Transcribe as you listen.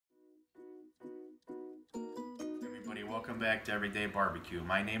welcome back to Everyday Barbecue.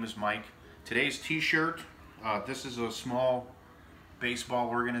 My name is Mike. Today's t-shirt, this is a small baseball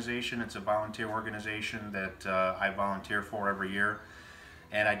organization. It's a volunteer organization that I volunteer for every year.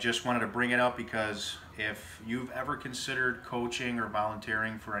 And I just wanted to bring it up because if you've ever considered coaching or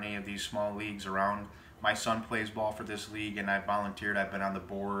volunteering for any of these small leagues around, my son plays ball for this league and I've volunteered, I've been on the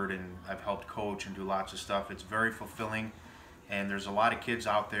board and I've helped coach and do lots of stuff. It's very fulfilling. And there's a lot of kids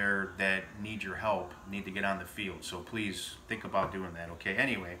out there that need your help, need to get on the field. So please think about doing that, okay?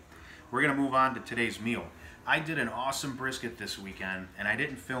 Anyway, we're gonna move on to today's meal. I did an awesome brisket this weekend, and I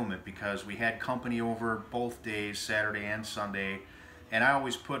didn't film it because we had company over both days, Saturday and Sunday, and I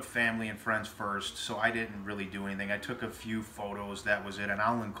always put family and friends first, so I didn't really do anything. I took a few photos, that was it, and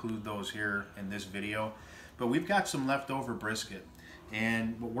I'll include those here in this video. But we've got some leftover brisket.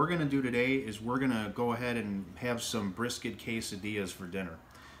 And what we're gonna do today is we're gonna go ahead and have some brisket quesadillas for dinner.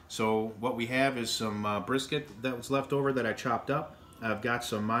 So what we have is some brisket that was left over that I chopped up. I've got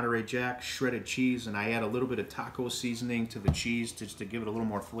some Monterey Jack shredded cheese, and I add a little bit of taco seasoning to the cheese just to give it a little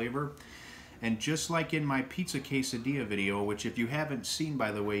more flavor. And just like in my pizza quesadilla video, which if you haven't seen,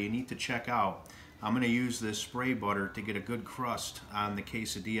 by the way, you need to check out, I'm gonna use this spray butter to get a good crust on the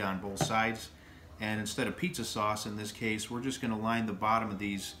quesadilla on both sides. And instead of pizza sauce, in this case, we're just gonna line the bottom of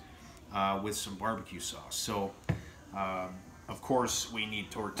these with some barbecue sauce. So, of course, we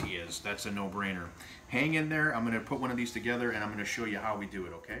need tortillas. That's a no-brainer. Hang in there. I'm gonna put one of these together and I'm gonna show you how we do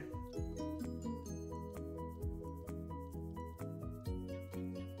it, okay?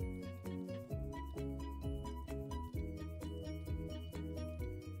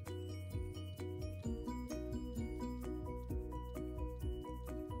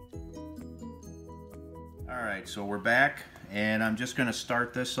 Alright, so we're back, and I'm just going to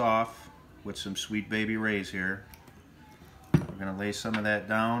start this off with some Sweet Baby Ray's here. We're going to lay some of that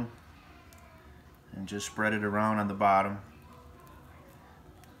down and just spread it around on the bottom.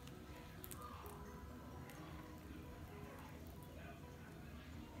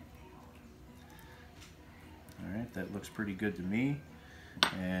 Alright, that looks pretty good to me.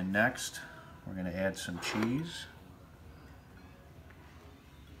 And next, we're going to add some cheese.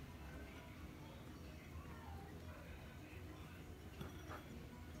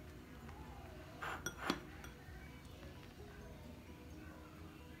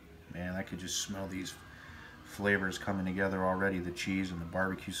 Man, I could just smell these flavors coming together already, the cheese and the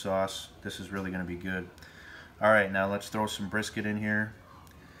barbecue sauce. This is really going to be good. Alright, now let's throw some brisket in here.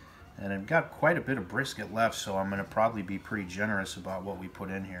 And I've got quite a bit of brisket left, so I'm going to probably be pretty generous about what we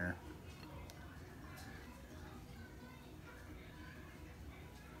put in here.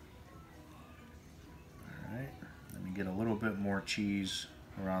 Alright, let me get a little bit more cheese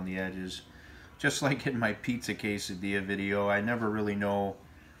around the edges. Just like in my pizza quesadilla video, I never really know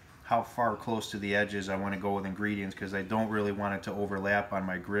how far close to the edges I want to go with ingredients because I don't really want it to overlap on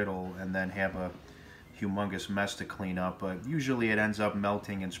my griddle and then have a humongous mess to clean up, but usually it ends up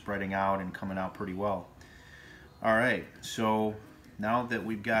melting and spreading out and coming out pretty well. Alright, so now that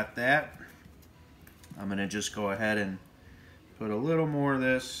we've got that, I'm going to just go ahead and put a little more of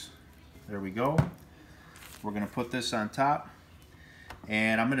this. There we go. We're going to put this on top.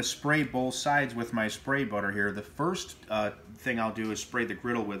 And I'm going to spray both sides with my spray butter here. The first thing I'll do is spray the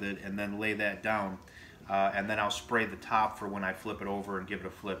griddle with it and then lay that down. And then I'll spray the top for when I flip it over and give it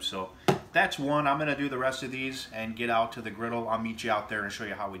a flip. So that's one. I'm going to do the rest of these and get out to the griddle. I'll meet you out there and show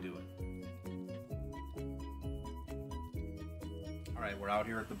you how we do it. Alright, we're out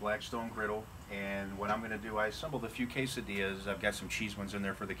here at the Blackstone Griddle. And what I'm going to do, I assembled a few quesadillas. I've got some cheese ones in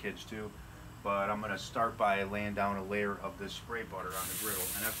there for the kids too. But I'm going to start by laying down a layer of this spray butter on the griddle.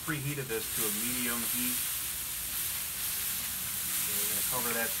 And I've preheated this to a medium heat. So we're going to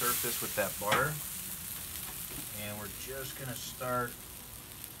cover that surface with that butter. And we're just going to start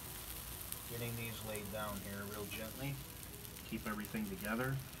getting these laid down here real gently. Keep everything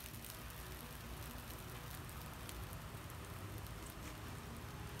together.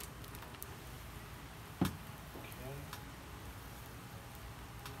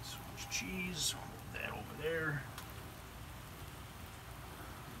 Cheese, hold that over there.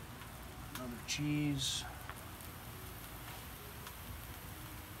 Another cheese.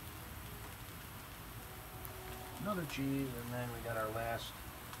 Another cheese, and then we got our last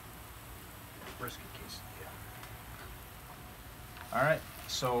brisket quesadilla. Alright,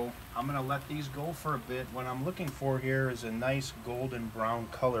 so I'm going to let these go for a bit. What I'm looking for here is a nice golden brown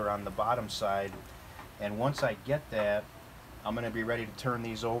color on the bottom side. And once I get that, I'm going to be ready to turn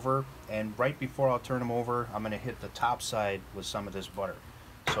these over, and right before I'll turn them over, I'm going to hit the top side with some of this butter.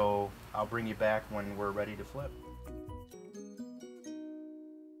 So I'll bring you back when we're ready to flip.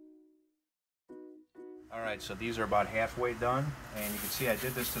 Alright, so these are about halfway done, and you can see I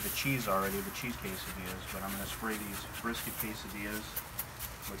did this to the cheese already, the cheese quesadillas, but I'm going to spray these brisket quesadillas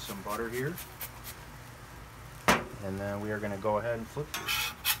with some butter here. And then we are going to go ahead and flip these.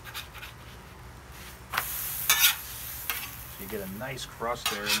 So you get a nice crust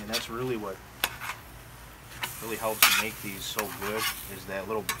there. I mean, that's really what really helps make these so good, is that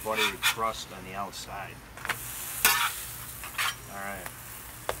little buttery crust on the outside. Alright.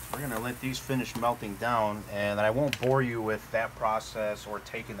 We're going to let these finish melting down, and I won't bore you with that process or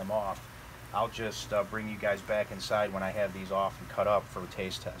taking them off. I'll just bring you guys back inside when I have these off and cut up for a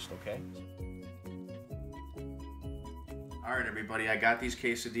taste test, okay? Alright everybody, I got these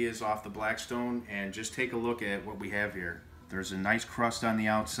quesadillas off the Blackstone, and just take a look at what we have here. There's a nice crust on the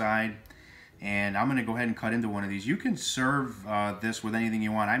outside, and I'm going to go ahead and cut into one of these. You can serve this with anything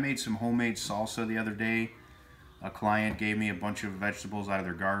you want. I made some homemade salsa the other day. A client gave me a bunch of vegetables out of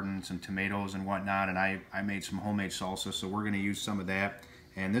their garden, some tomatoes and whatnot, and I made some homemade salsa, so we're going to use some of that.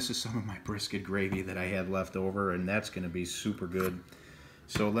 And this is some of my brisket gravy that I had left over, and that's going to be super good.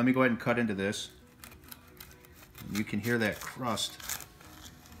 So let me go ahead and cut into this. You can hear that crust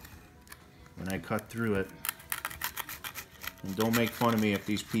when I cut through it. And don't make fun of me if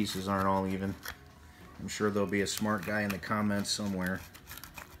these pieces aren't all even. I'm sure there'll be a smart guy in the comments somewhere.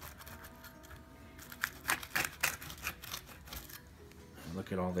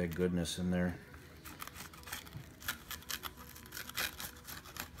 Look at all that goodness in there.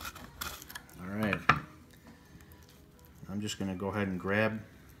 Alright. I'm just going to go ahead and grab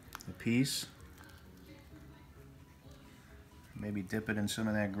a piece. Maybe dip it in some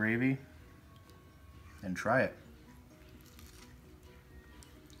of that gravy and try it.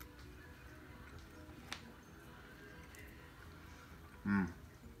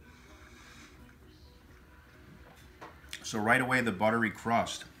 So right away, the buttery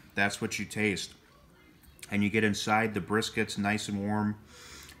crust, that's what you taste. And you get inside, the brisket's nice and warm,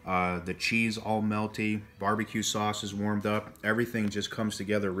 the cheese all melty, barbecue sauce is warmed up, everything just comes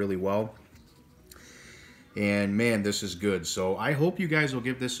together really well. And man, this is good. So I hope you guys will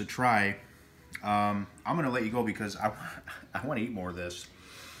give this a try. I'm going to let you go because I want to eat more of this.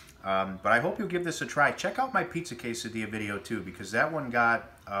 But I hope you'll give this a try. Check out my pizza quesadilla video too, because that one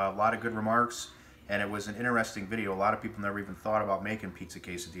got a lot of good remarks. And it was an interesting video. A lot of people never even thought about making pizza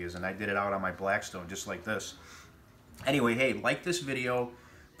quesadillas, and I did it out on my Blackstone just like this. Anyway, hey, like this video,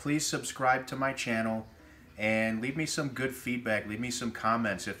 please subscribe to my channel, and leave me some good feedback. Leave me some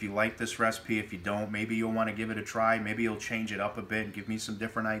comments if you like this recipe. If you don't, maybe you'll want to give it a try. Maybe you'll change it up a bit and give me some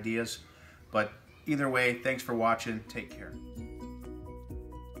different ideas. But either way, thanks for watching. Take care.